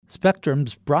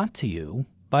Spectrum's brought to you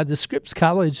by the Scripps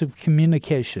College of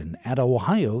Communication at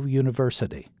Ohio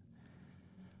University.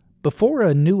 Before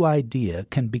a new idea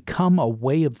can become a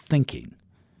way of thinking,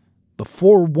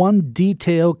 before one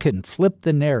detail can flip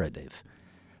the narrative,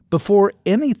 before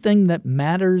anything that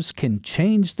matters can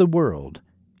change the world,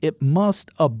 it must,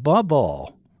 above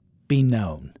all, be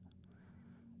known.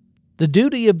 The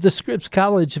duty of the Scripps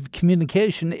College of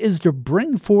Communication is to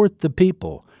bring forth the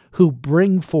people who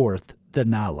bring forth the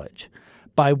knowledge,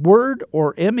 by word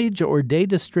or image or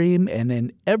data stream, and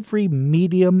in every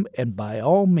medium, and by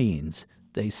all means,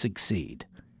 they succeed.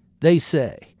 They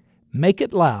say, make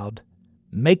it loud,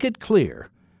 make it clear,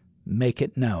 make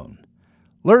it known.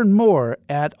 Learn more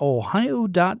at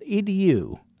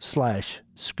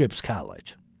ohio.edu/Scripps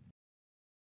College.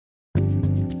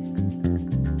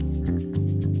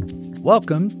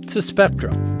 Welcome to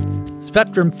Spectrum.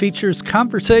 Spectrum features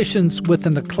conversations with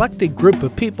an eclectic group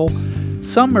of people.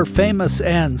 Some are famous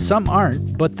and some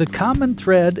aren't, but the common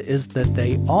thread is that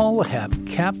they all have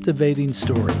captivating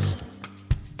stories.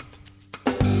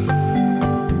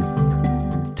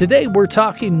 Today we're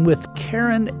talking with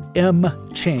Karen M.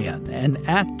 Chan, an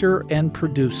actor and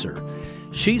producer.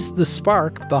 She's the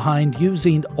spark behind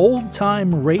using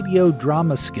old-time radio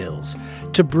drama skills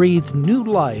to breathe new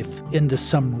life into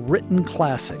some written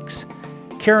classics.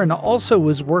 Karen also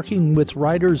is working with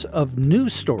writers of new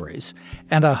stories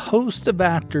and a host of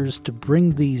actors to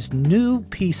bring these new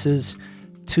pieces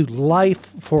to life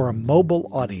for a mobile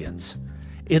audience.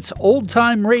 It's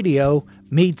old-time radio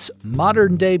meets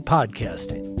modern-day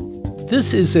podcasting.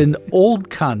 This is an old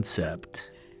concept.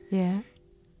 Yeah.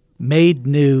 Made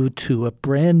new to a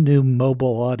brand new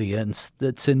mobile audience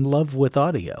that's in love with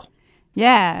audio.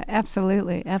 Yeah,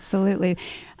 absolutely. Absolutely.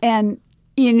 And,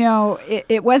 you know,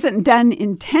 it wasn't done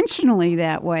intentionally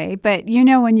that way. But, you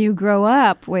know, when you grow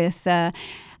up with a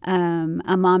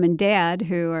mom and dad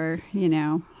who are, you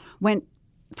know, went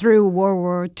through World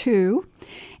War II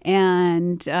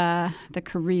and the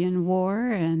Korean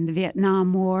War and the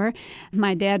Vietnam War.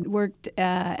 My dad worked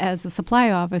as a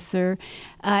supply officer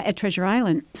at Treasure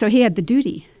Island. So he had the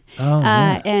duty.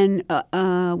 And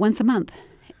once a month.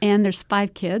 And there's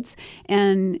 5 kids.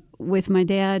 And with my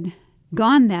dad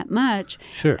gone that much,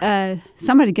 sure,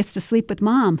 somebody gets to sleep with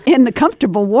Mom in the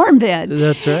comfortable, warm bed.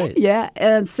 That's right. Yeah.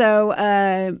 And so,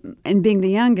 and being the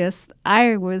youngest,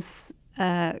 I was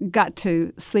got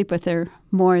to sleep with her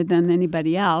more than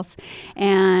anybody else.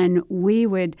 And we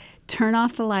would turn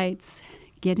off the lights,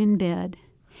 get in bed,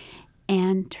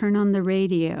 and turn on the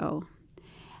radio.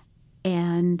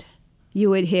 And you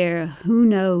would hear, "Who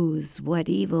knows what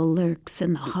evil lurks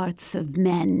in the hearts of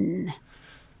men?"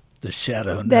 The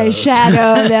shadow knows. The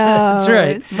shadow knows.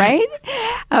 That's right.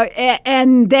 Right?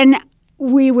 And then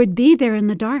we would be there in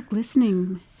the dark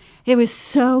listening. It was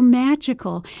so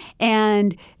magical.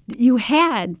 And you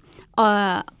had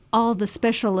all the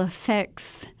special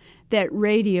effects that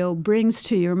radio brings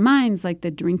to your minds, like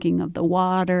the drinking of the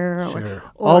water. Sure.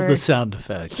 All the sound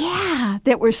effects. Yeah,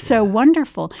 that were so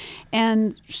wonderful.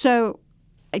 And so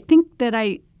I think that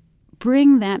I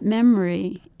bring that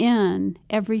memory in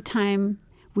every time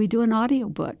we do an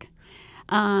audiobook.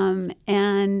 And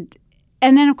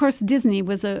then, of course, Disney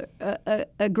was a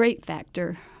great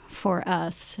factor for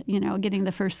us, you know, getting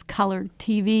the first color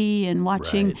TV and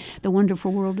watching The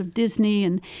Wonderful World of Disney.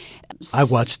 And I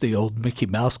watched the old Mickey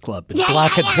Mouse Club in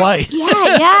black and white.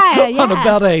 Yeah. On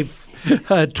about a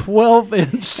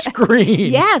 12-inch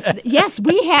screen. Yes,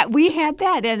 we had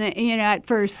that, and you know, at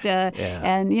first,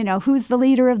 and you know, who's the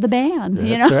leader of the band?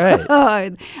 That's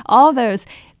right. All those,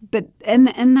 but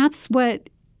and that's what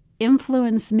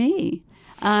influenced me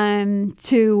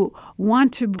to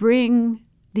want to bring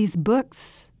these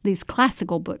books, these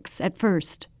classical books, at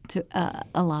first to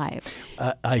alive.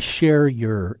 I share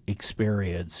your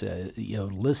experience, you know,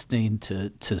 listening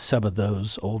to some of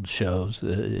those old shows,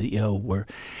 you know, where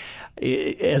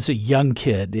as a young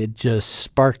kid, it just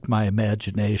sparked my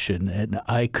imagination, and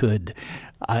I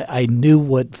knew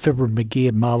what Fibber McGee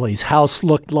and Molly's house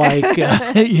looked like.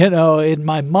 You know, in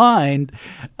my mind,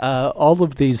 all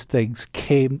of these things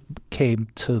came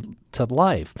to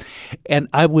life. And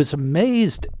I was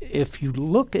amazed, if you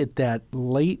look at that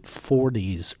late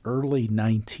 40s, early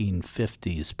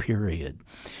 1950s period,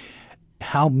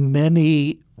 how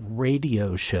many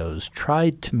radio shows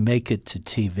tried to make it to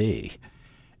TV,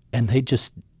 and they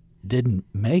just didn't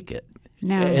make it.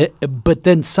 No. But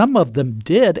then some of them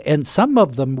did, and some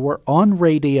of them were on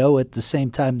radio at the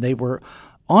same time they were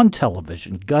on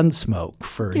television. Gunsmoke,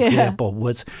 for example,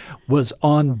 was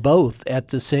on both at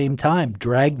the same time.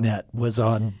 Dragnet was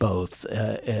on both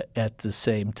at the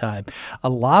same time. A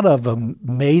lot of them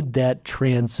made that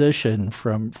transition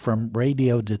from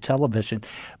radio to television,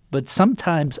 but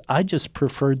sometimes I just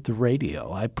preferred the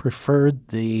radio. I preferred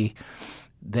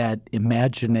that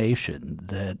imagination,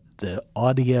 that the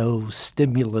audio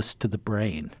stimulus to the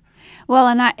brain. Well,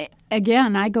 and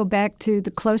I go back to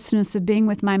the closeness of being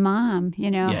with my mom,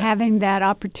 having that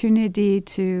opportunity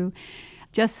to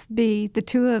just be the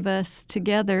two of us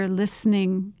together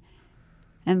listening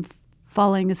and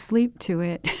falling asleep to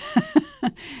it.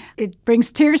 It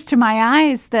brings tears to my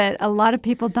eyes that a lot of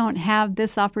people don't have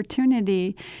this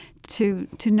opportunity to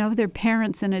know their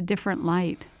parents in a different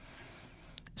light.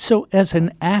 So as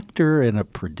an actor and a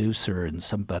producer and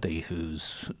somebody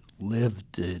who's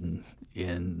lived in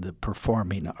the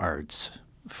performing arts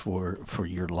for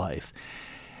your life,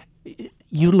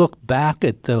 you look back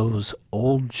at those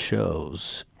old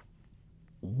shows,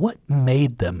 what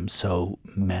made them so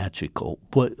magical?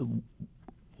 What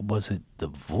was it, the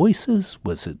voices?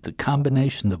 Was it the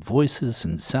combination of voices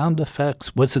and sound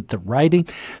effects? Was it the writing?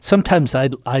 Sometimes I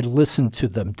listen to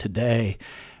them today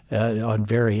on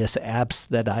various apps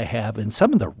that I have, and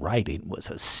some of the writing was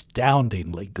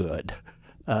astoundingly good.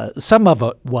 Some of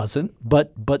it wasn't,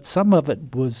 but some of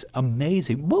it was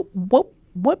amazing.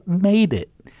 What made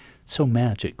it so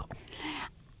magical?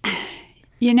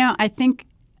 I think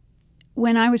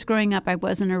when I was growing up, I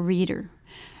wasn't a reader,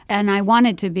 and I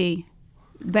wanted to be,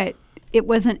 but it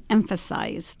wasn't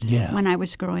emphasized when I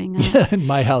was growing up. In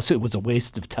my house, it was a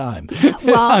waste of time,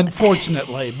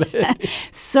 unfortunately.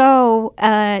 So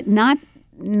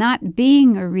not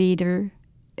being a reader,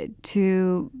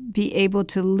 to be able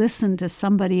to listen to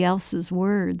somebody else's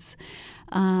words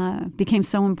became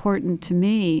so important to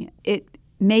me. It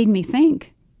made me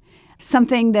think.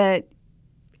 Something that,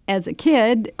 as a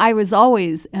kid, I was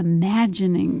always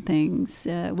imagining things.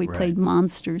 We played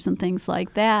monsters and things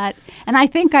like that. And I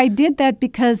think I did that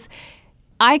because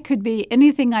I could be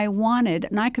anything I wanted,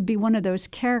 and I could be one of those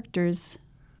characters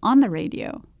on the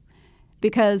radio.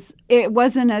 Because it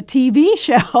wasn't a TV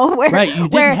show where you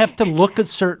didn't have to look a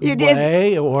certain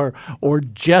way or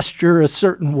gesture a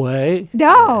certain way.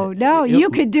 No,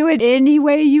 you could do it any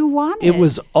way you wanted. It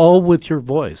was all with your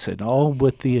voice and all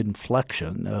with the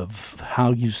inflection of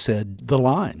how you said the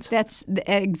lines. That's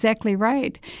exactly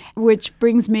right. Which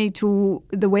brings me to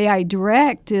the way I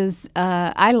direct is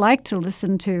I like to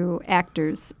listen to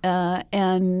actors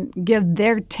and give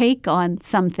their take on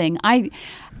something.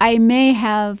 I may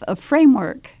have a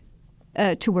framework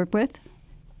to work with,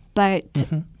 but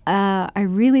I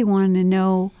really want to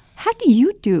know, how do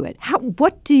you do it?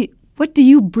 What do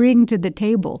you bring to the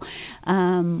table?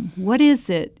 What is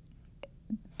it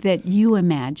that you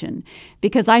imagine?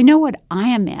 Because I know what I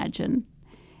imagine,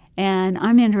 and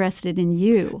I'm interested in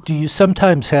you. Do you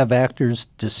sometimes have actors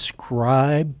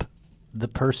describe the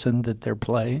person that they're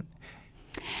playing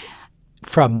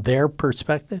from their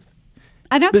perspective?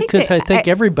 I don't because I think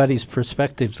everybody's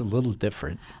perspective is a little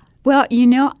different. Well,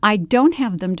 I don't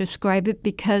have them describe it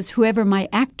because whoever my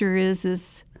actor is the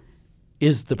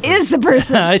person. Is the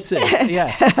person. I see.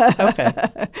 Yeah.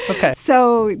 Okay.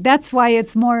 So that's why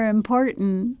it's more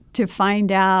important to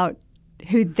find out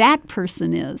who that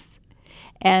person is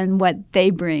and what they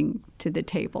bring to the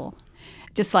table.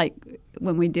 Just like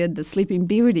when we did the Sleeping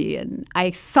Beauty, and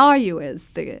I saw you as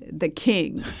the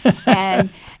king, and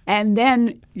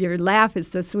then your laugh is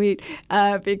so sweet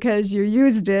because you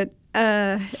used it,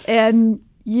 and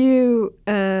you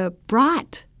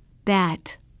brought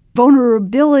that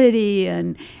vulnerability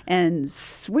and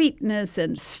sweetness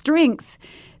and strength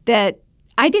that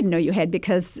I didn't know you had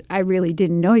because I really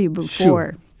didn't know you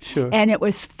before. Sure. And it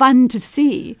was fun to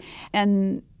see.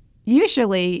 And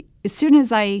usually, as soon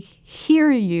as I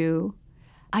hear you,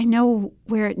 I know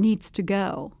where it needs to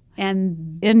go.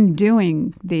 And in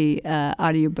doing the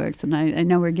audiobooks, and I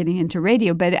know we're getting into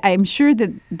radio, but I'm sure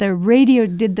that the radio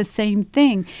did the same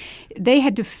thing. They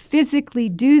had to physically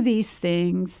do these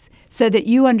things so that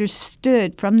you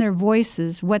understood from their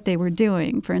voices what they were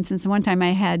doing. For instance, one time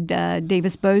I had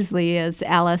Davis Bosley as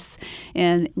Alice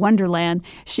in Wonderland.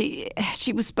 She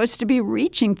was supposed to be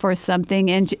reaching for something,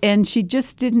 and she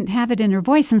just didn't have it in her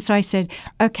voice. And so I said,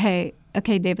 okay,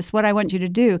 Davis, what I want you to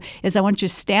do is I want you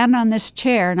to stand on this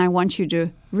chair and I want you to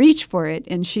reach for it.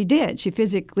 And she did. She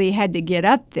physically had to get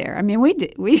up there. I mean, we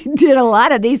did a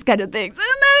lot of these kind of things. And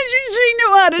then she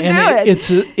knew how to do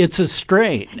it. It's a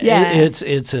strain. Yeah.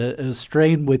 It's a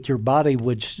strain with your body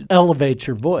which elevates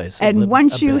your voice. And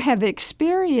once you have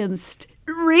experienced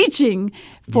reaching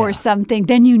for something,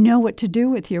 then you know what to do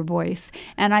with your voice.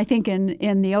 And I think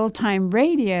in the old-time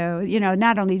radio,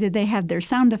 not only did they have their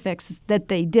sound effects that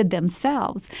they did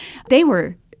themselves, they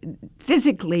were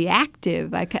physically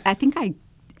active. I think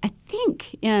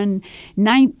in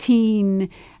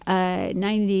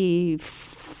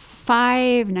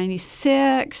 1995,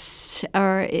 96,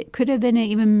 or it could have been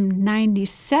even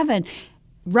 97,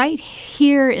 right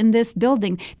here in this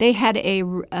building, they had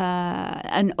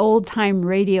an old-time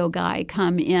radio guy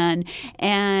come in,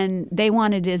 and they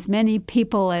wanted as many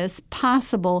people as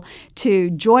possible to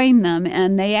join them,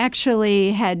 and they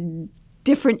actually had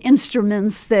different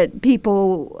instruments that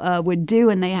people would do,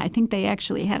 and I think they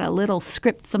actually had a little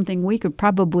script, something we could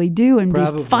probably do and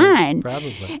be fun.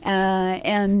 Probably. I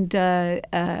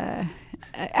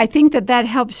think that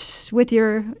helps with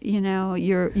your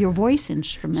voice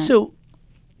instrument. So,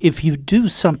 if you do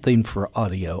something for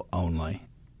audio only,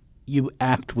 you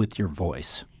act with your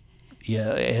voice.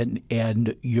 Yeah,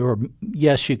 and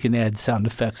yes, you can add sound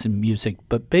effects and music,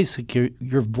 but basically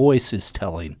your voice is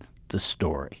telling the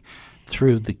story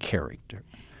through the character.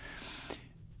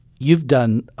 You've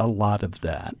done a lot of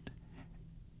that.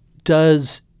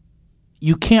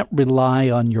 You can't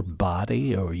rely on your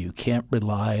body, or you can't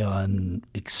rely on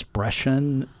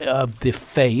expression of the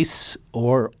face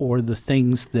or the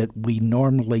things that we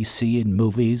normally see in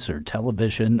movies or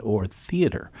television or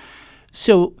theater.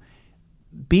 So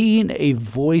being a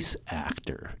voice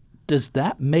actor, does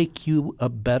that make you a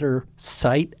better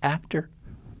sight actor?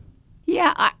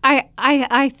 Yeah,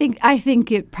 I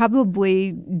think it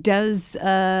probably does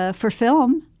for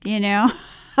film,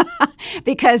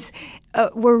 because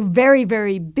we're very,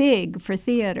 very big for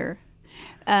theater,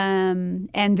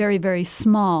 and very, very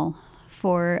small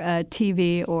for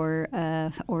TV or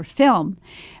film.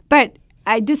 But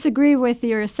I disagree with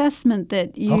your assessment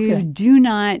that you do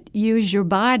not use your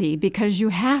body, because you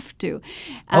have to.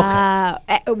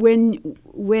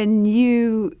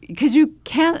 Because you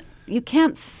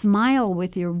can't smile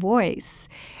with your voice.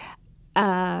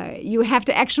 You have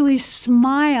to actually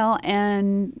smile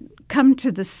and come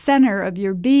to the center of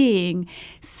your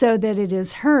so that it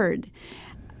is heard.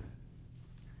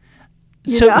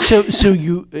 So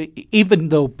you, even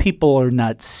though people are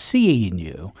not seeing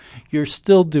you, you're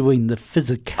still doing the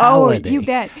physicality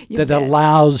that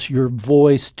allows your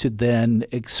voice to then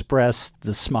express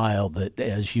the smile that,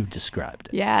 as you described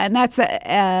it. Yeah, and that's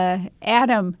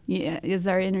Adam is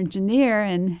our engineer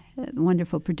and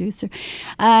wonderful producer.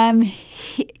 I'm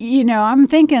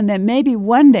thinking that maybe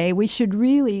one day we should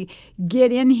really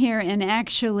get in here and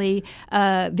actually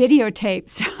videotape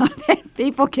so that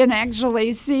people can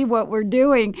actually see what we're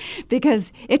doing,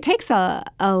 because it takes a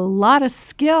lot of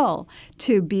skill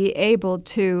to be able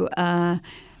to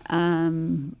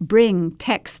bring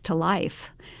text to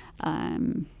life.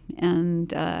 And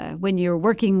when you're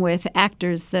working with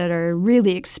actors that are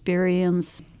really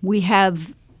experienced, we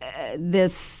have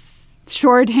this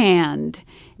shorthand.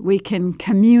 We can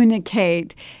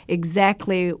communicate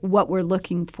exactly what we're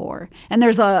looking for, and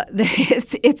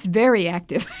it's very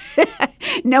active.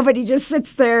 Nobody just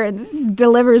sits there and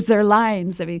delivers their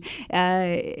lines. I mean,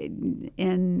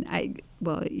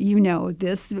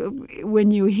 this when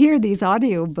you hear these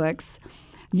audiobooks,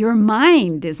 your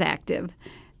mind is active.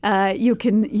 You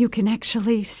can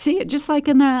actually see it, just like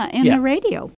in the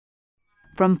radio.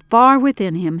 From far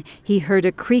within him he heard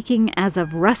a creaking as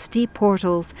of rusty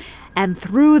portals, and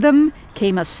through them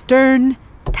came a stern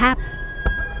tap,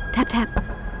 tap, tap,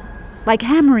 like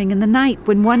hammering in the night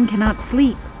when one cannot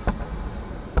sleep.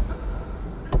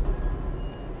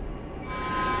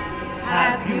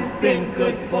 Have you been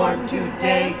good form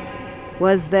today?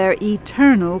 Was their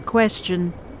eternal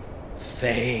question.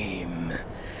 Fame,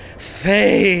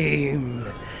 fame,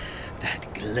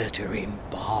 that glittering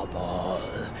bauble.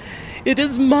 It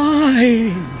is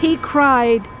mine! He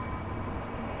cried.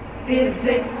 Is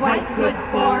it quite good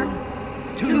form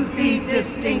to be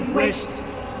distinguished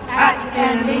at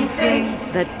anything?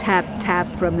 The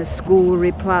tap-tap from the school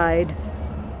replied.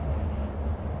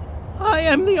 I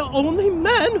am the only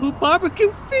man who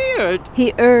Barbecue feared.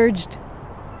 He urged.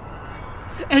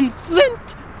 And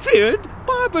Flint feared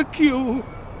Barbecue.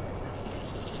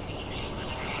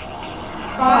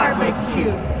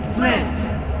 Barbecue, Flint,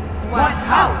 what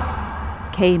house?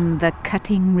 Came the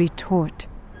cutting retort.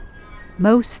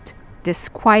 Most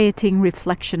disquieting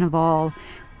reflection of all.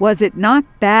 Was it not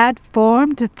bad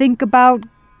form to think about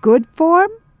good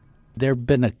form? There have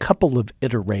been a couple of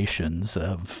iterations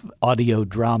of audio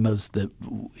dramas that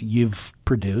you've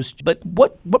produced, but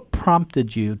what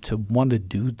prompted you to want to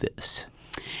do this?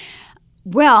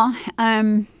 Well,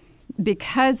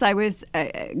 because I was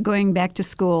going back to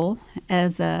school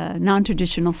as a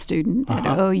non-traditional student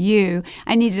at OU,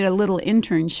 I needed a little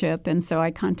internship, and so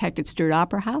I contacted Stewart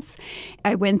Opera House.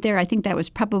 I went there, I think that was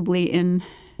probably in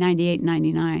 98,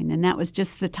 99, and that was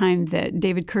just the time that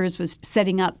David Kurz was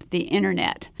setting up the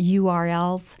internet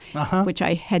URLs, which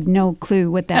I had no clue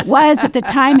what that was at the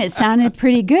time. It sounded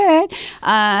pretty good.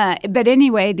 But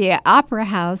anyway, the Opera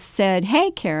House said, hey,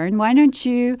 Karen, why don't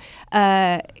you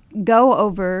go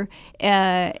over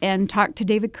and talk to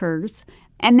David Kurz?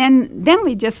 And then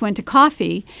we just went to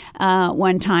coffee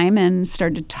one time and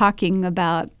started talking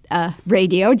about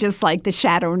radio, just like the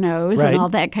Shadow Knows and all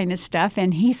that kind of stuff.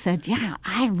 And he said, yeah,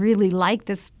 I really like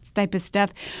this type of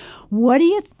stuff. What do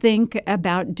you think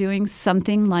about doing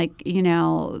something like,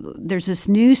 there's this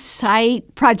new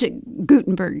site, Project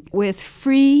Gutenberg, with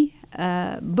free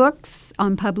books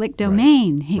on public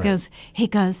domain. He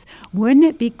goes, wouldn't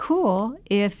it be cool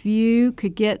if you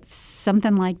could get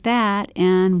something like that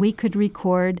and we could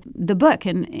record the book?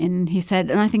 And he said,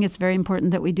 and I think it's very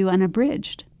important that we do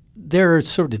unabridged. There are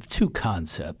sort of two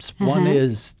concepts. One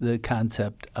is the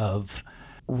concept of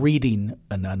reading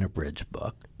an unabridged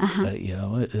book,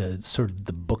 sort of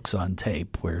the books on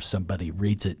tape where somebody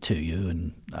reads it to you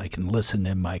and I can listen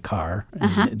in my car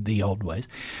in the old ways.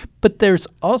 But there's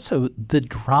also the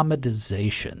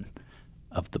dramatization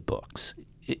of the books.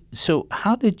 So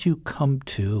how did you come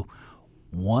to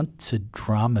want to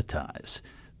dramatize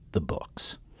the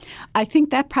books? I think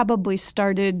that probably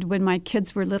started when my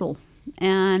kids were little.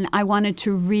 And I wanted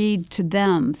to read to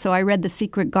them, so I read The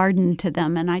Secret Garden to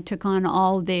them, and I took on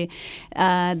all the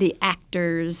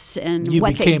actors and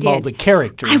what they did. You became all the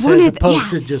characters as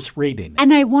opposed to just reading.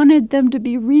 And I wanted them to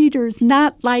be readers,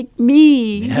 not like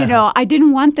me. Yeah. I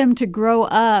didn't want them to grow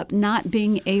up not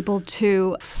being able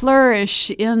to flourish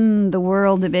in the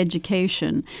world of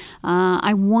education.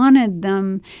 I wanted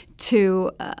them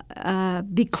to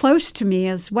be close to me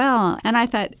as well, and I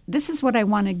thought, this is what I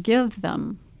want to give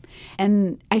them.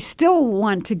 And I still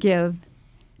want to give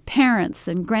parents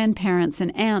and grandparents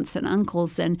and aunts and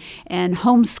uncles and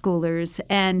homeschoolers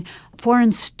and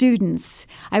foreign students,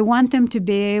 I want them to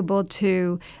be able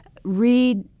to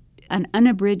read an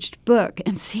unabridged book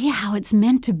and see how it's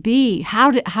meant to be,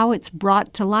 how it's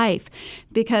brought to life.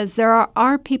 Because there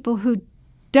are people who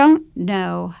don't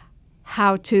know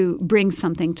how to bring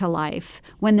something to life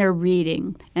when they're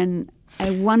reading, and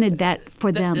I wanted that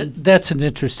for them. That's an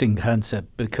interesting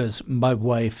concept because my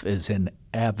wife is an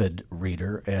avid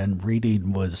reader, and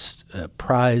reading was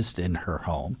prized in her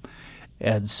home.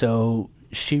 And so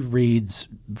she reads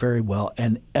very well,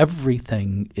 and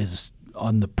everything is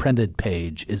on the printed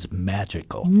page is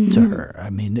magical to her. I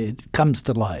mean, it comes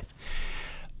to life.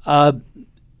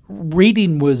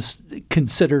 Reading was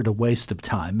considered a waste of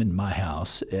time in my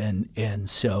house, and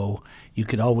so you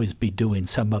could always be doing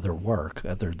some other work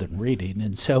other than reading.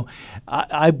 And so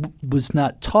I was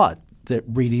not taught that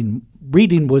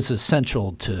reading was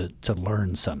essential to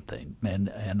learn something,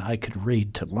 and I could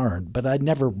read to learn, but I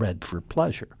never read for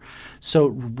pleasure. So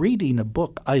reading a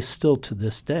book, I still to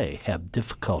this day have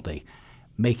difficulty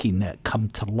making that come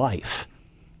to life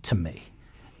to me.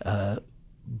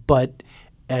 But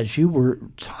as you were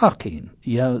talking,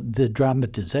 the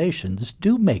dramatizations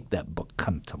do make that book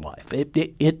come to life.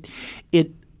 It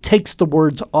takes the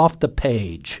words off the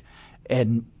page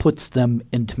and puts them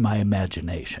into my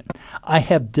imagination. I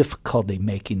have difficulty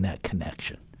making that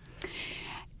connection.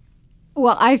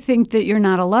 Well, I think that you're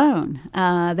not alone.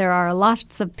 There are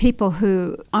lots of people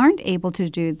who aren't able to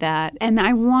do that, and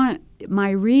I want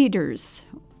my readers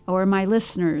or my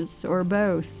listeners or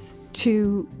both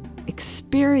to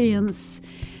experience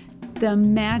the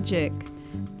magic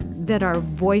that our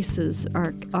voices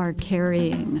are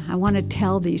carrying. I want to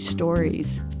tell these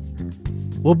stories.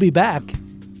 We'll be back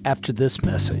after this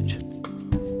message.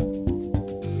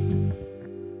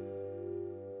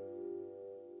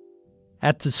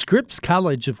 At the Scripps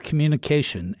College of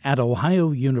Communication at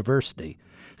Ohio University,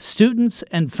 students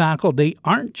and faculty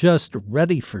aren't just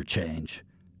ready for change,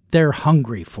 they're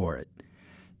hungry for it.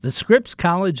 The Scripps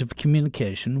College of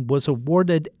Communication was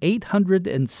awarded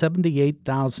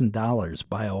 $878,000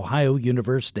 by Ohio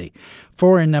University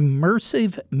for an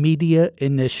immersive media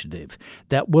initiative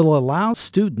that will allow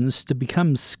students to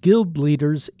become skilled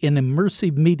leaders in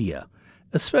immersive media,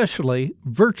 especially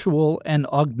virtual and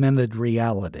augmented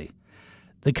reality.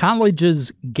 The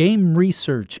college's Game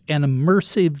Research and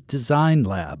Immersive Design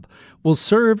Lab will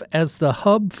serve as the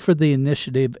hub for the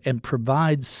initiative and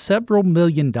provide several $1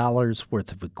 million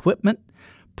worth of equipment,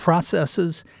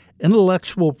 processes,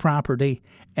 intellectual property,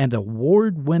 and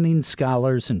award-winning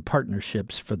scholars and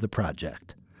partnerships for the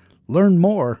project. Learn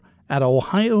more at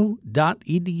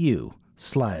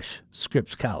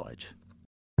ohio.edu/Scripps College.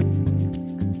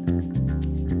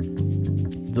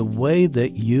 The way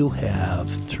that you have,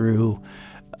 through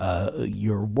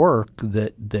your work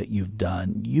that you've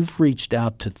done, you've reached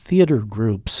out to theater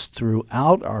groups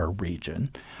throughout our region.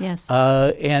 Yes.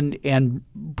 And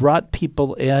brought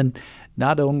people in,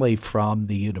 not only from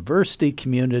the university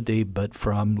community, but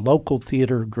from local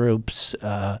theater groups,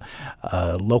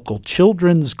 local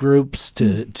children's groups,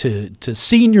 to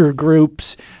senior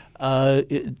groups,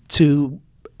 to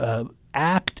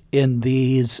act in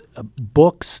these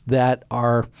books that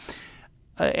are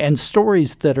and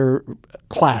stories that are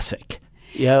classic.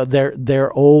 Yeah,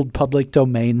 they're old public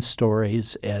domain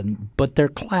stories, but they're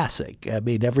classic. I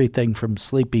mean, everything from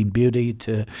Sleeping Beauty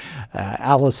to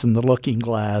Alice in the Looking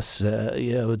Glass,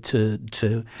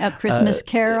 to A Christmas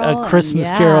Carol. A Christmas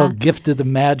Carol, Gift of the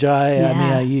Magi. Yeah.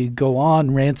 I mean, you go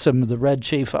on, Ransom of the Red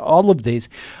Chief. All of these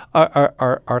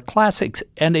are classics,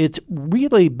 and it's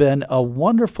really been a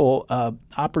wonderful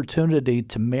opportunity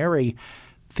to marry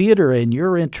theater and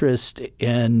your interest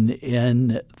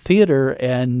in theater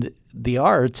and the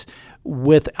arts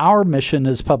with our mission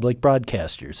as public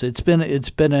broadcasters. It's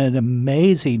been an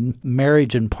amazing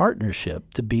marriage and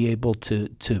partnership to be able to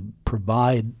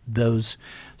provide those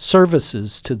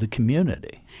services to the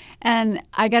community. And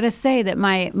I got to say that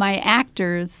my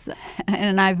actors,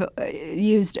 and I've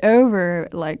used over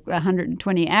like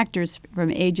 120 actors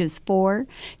from ages 4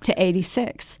 to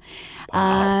 86.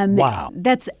 Wow.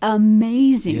 That's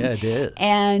amazing. Yeah, it is.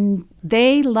 And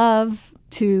they love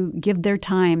to give their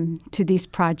time to these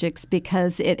projects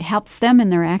because it helps them in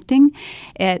their acting.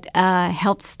 It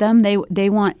helps them. They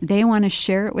want to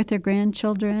share it with their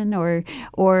grandchildren or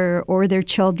their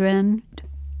children.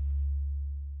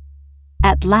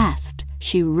 At last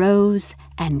she rose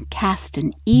and cast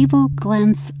an evil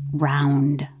glance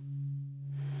round.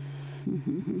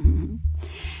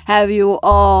 "Have you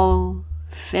all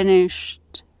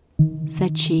finished?"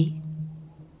 said she.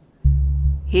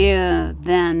 "Hear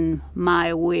then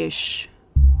my wish.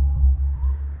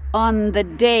 On the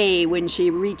day when she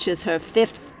reaches her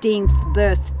 15th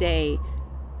birthday,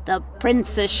 the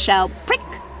princess shall prick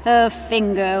her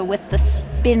finger with the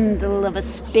spindle of a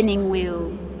spinning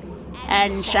wheel,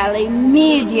 and shall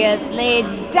immediately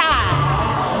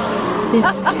die."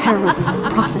 This terrible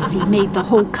prophecy made the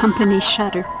whole company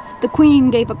shudder. The queen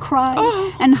gave a cry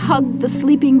and hugged the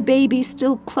sleeping baby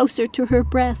still closer to her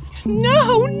breast.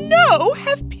 "No, no,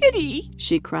 have pity,"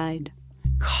 she cried.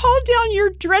 "Call down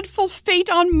your dreadful fate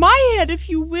on my head if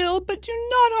you will, but do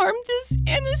not harm this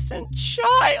innocent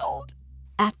child."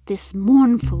 At this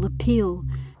mournful appeal,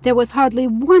 there was hardly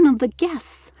one of the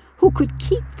guests who could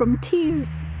keep from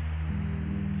tears.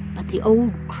 But the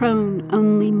old crone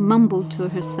only mumbled to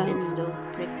herself,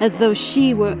 as though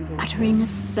she were uttering a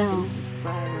spell.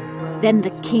 Then the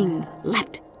king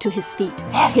leapt to his feet,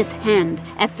 his hand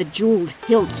at the jeweled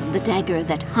hilt of the dagger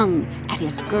that hung at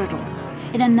his girdle.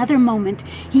 In another moment,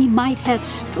 he might have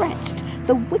stretched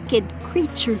the wicked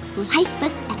creature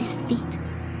lifeless at his feet.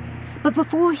 But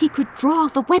before he could draw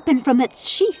the weapon from its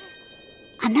sheath,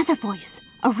 another voice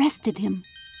arrested him.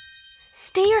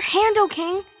 "Stay your hand, O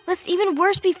king, lest even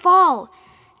worse befall.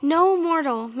 No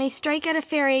mortal may strike at a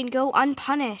fairy and go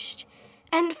unpunished.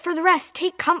 And for the rest,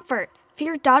 take comfort, for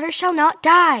your daughter shall not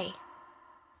die."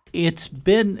 It's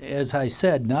been, as I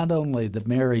said, not only the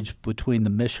marriage between the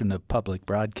mission of public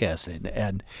broadcasting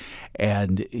and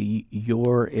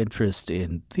your interest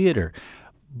in theater,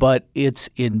 but it's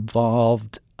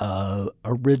involved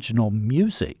original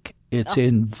music. It's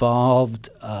involved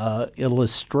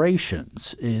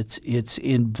illustrations. It's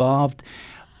involved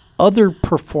other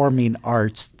performing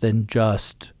arts than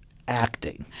just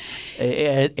acting,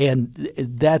 and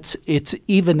it's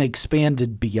even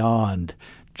expanded beyond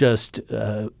just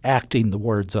acting the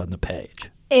words on the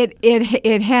page.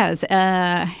 It has.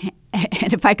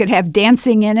 And if I could have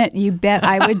dancing in it, you bet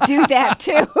I would do that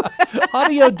too.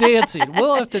 Audio dancing.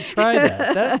 We'll have to try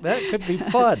that. That could be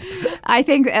fun. I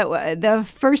think the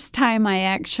first time I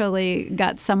actually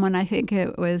got someone, I think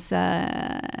it was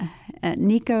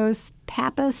Nikos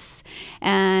Pappas,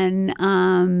 and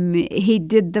he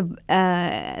did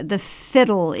the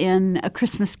fiddle in A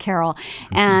Christmas Carol,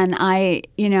 and I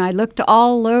looked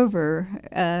all over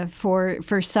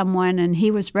for someone, and he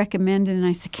was recommended, and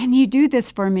I said, "Can you do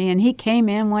this for me?" And he came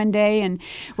in one day and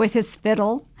with his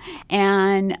fiddle,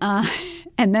 and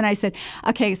then I said,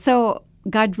 "Okay, so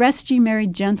God rest ye merry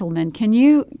gentlemen, can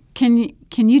you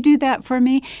do that for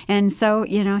me?" And so,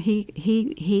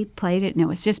 he played it, and it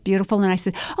was just beautiful. And I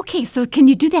said, "Okay, so can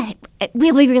you do that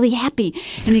really, really happy?"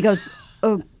 And he goes,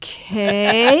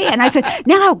 okay. And I said,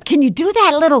 now, can you do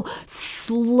that a little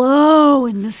slow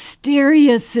and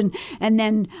mysterious? And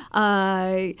then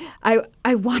I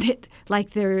want it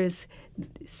like there's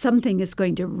something is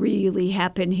going to really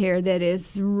happen here that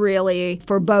is really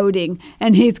foreboding.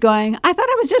 And he's going, I thought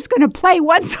I was just going to play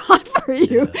one song for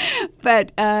you. Yeah.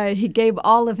 But he gave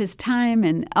all of his time,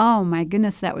 and oh my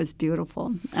goodness, that was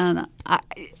beautiful.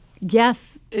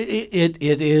 Yes. It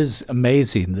is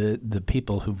amazing, the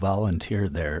people who volunteer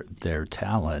their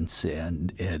talents,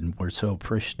 and we're so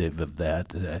appreciative of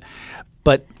that.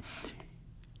 But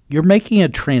you're making a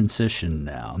transition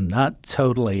now, not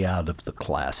totally out of the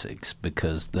classics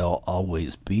because they'll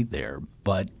always be there,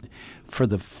 but for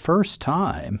the first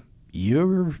time,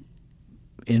 you're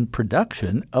in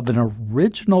production of an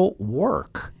original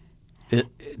work.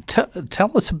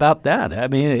 Tell us about that. I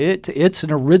mean, it's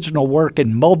an original work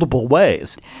in multiple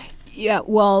ways. Yeah,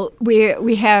 well,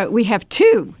 we have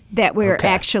two that we're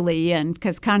actually in,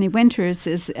 because Connie Winters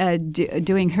is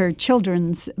doing her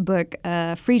children's book,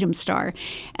 Freedom Star,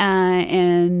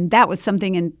 and that was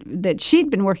something that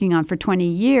she'd been working on for 20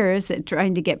 years,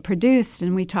 trying to get produced,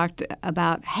 and we talked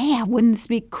about, hey, wouldn't this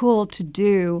be cool to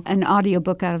do an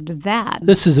audiobook out of that?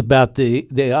 This is about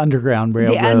the Underground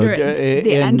Railroad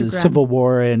in the Civil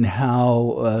War, and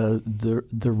how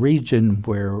the region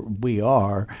where we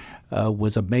are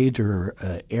was a major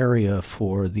area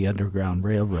for the Underground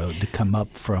Railroad to come up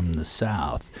from the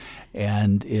south,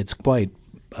 and it's quite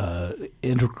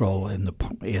integral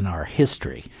in our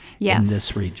history in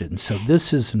this region. So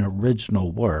this is an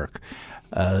original work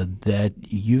that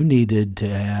you needed to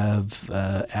have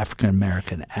African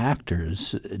American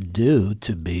actors do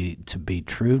to be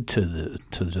true to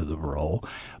the role.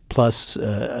 Plus,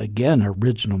 again,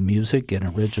 original music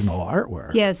and original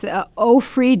artwork. Yes, "O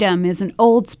Freedom" is an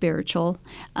old spiritual,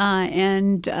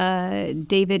 and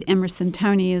David Emerson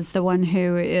Toney is the one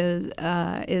who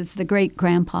is the great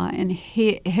grandpa, and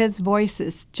his voice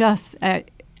is just. I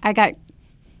got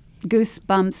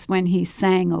goosebumps when he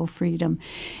sang "O Freedom."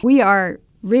 We are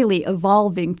really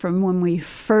evolving from when we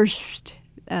first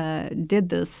did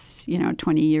this,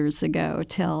 20 years ago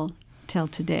till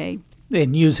today.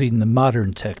 And using the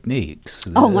modern techniques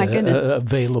my goodness.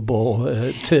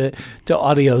 Available to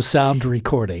audio sound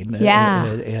recording,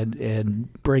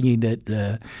 and bringing it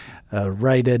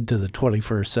right into the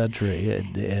 21st century,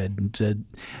 and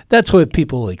that's what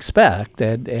people expect,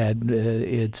 and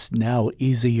it's now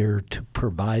easier to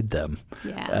provide them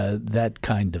that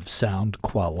kind of sound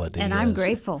quality. And I'm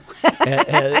grateful.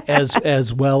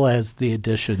 as well as the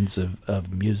additions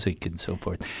of music and so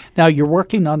forth. Now, you're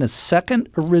working on a second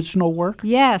original work?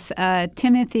 Yes.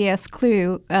 Timothy S.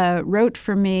 Clue wrote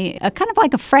for me a kind of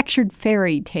like a fractured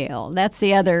fairy tale. That's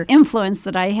the other influence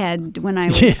that I had when I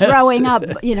was growing up,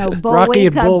 Rocky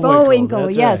and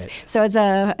Bullwinkle. Yes. Right. So it's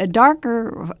a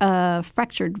darker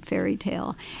fractured fairy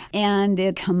tale. And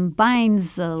it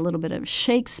combines a little bit of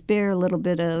Shakespeare, a little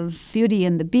bit of Beauty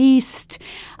and the Beast,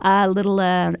 a little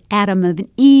Adam and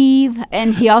Eve.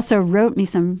 And he also wrote me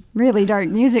some really dark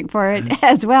music for it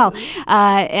as well.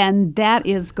 And that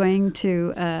is going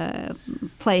to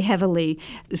play heavily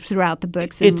throughout the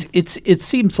books. It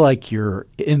seems like your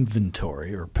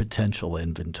inventory or potential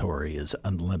inventory is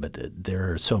unlimited.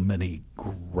 There are so many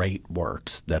great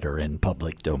works that are in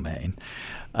public domain,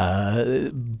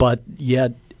 but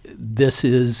yet this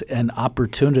is an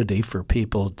opportunity for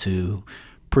people to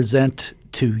present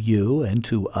to you and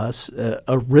to us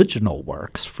original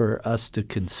works for us to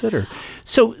consider.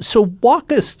 So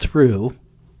walk us through,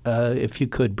 if you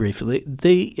could briefly,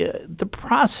 the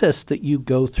process that you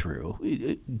go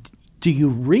through. Do you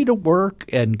read a work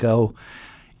and go,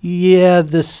 yeah,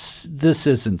 this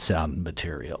isn't sound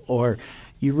material, or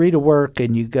you read a work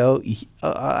and you go,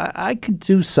 I could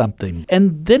do something,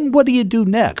 and then what do you do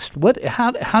next?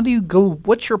 How do you go?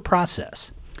 What's your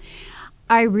process?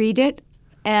 I read it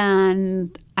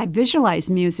and I visualize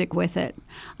music with it.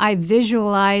 I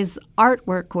visualize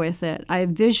artwork with it. I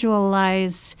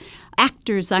visualize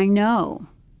actors I know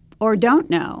or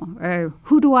don't know, or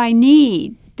who do I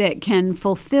need that can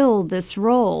fulfill this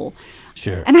role.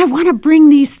 Sure. And I want to bring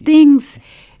these things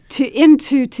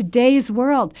into today's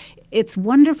world. It's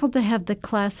wonderful to have the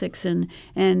classics and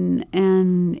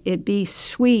it be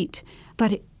sweet,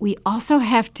 but we also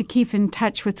have to keep in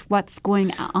touch with what's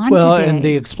going on today. Well, and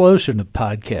the explosion of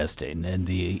podcasting and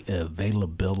the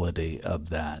availability of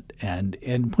that. And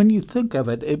when you think of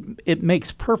it, it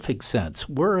makes perfect sense.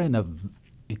 We're in an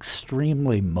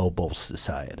extremely mobile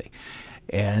society.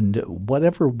 And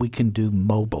whatever we can do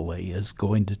mobily is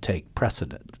going to take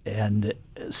precedence. And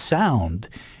sound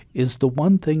is the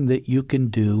one thing that you can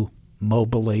do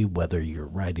mobily, whether you're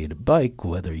riding a bike,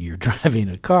 whether you're driving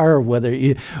a car,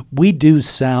 we do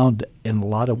sound in a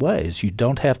lot of ways. You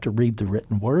don't have to read the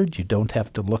written word. You don't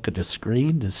have to look at a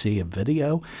screen to see a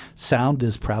video. Sound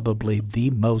is probably the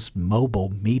most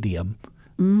mobile medium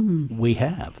we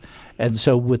have. And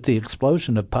so with the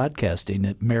explosion of podcasting,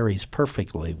 it marries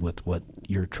perfectly with what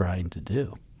you're trying to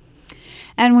do.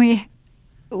 And we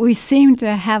seem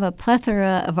to have a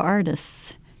plethora of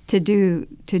artists to do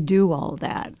all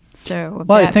that. So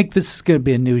I think this is going to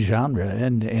be a new genre,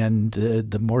 and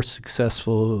the more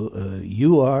successful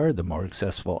you are, the more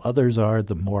successful others are,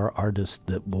 the more artists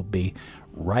that will be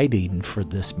writing for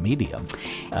this medium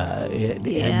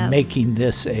and making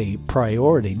this a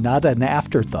priority, not an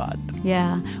afterthought.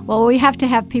 Yeah. Well, we have to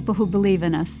have people who believe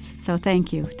in us. So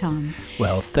thank you, Tom.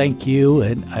 Well, thank you,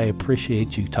 and I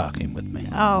appreciate you talking with me.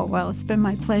 Oh, well, it's been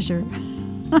my pleasure.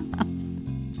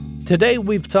 Today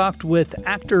we've talked with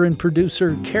actor and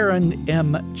producer Karen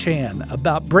M. Chan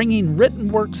about bringing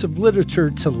written works of literature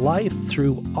to life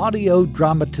through audio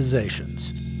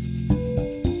dramatizations.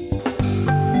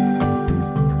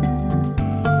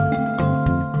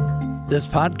 This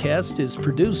podcast is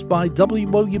produced by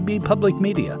WOUB Public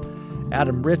Media.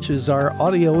 Adam Rich is our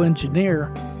audio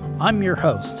engineer. I'm your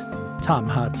host, Tom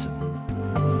Hudson.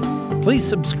 Please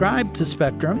subscribe to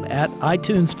Spectrum at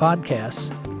iTunes Podcasts,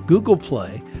 Google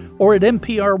Play, or at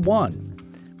NPR One.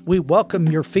 We welcome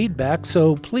your feedback,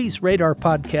 so please rate our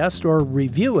podcast or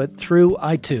review it through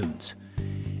iTunes.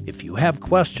 If you have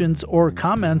questions or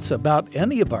comments about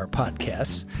any of our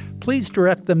podcasts, please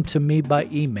direct them to me by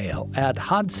email at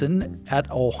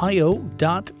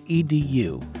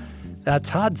hodson@ohio.edu. That's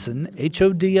Hodson,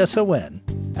 Hodson,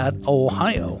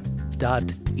 @ohio.edu.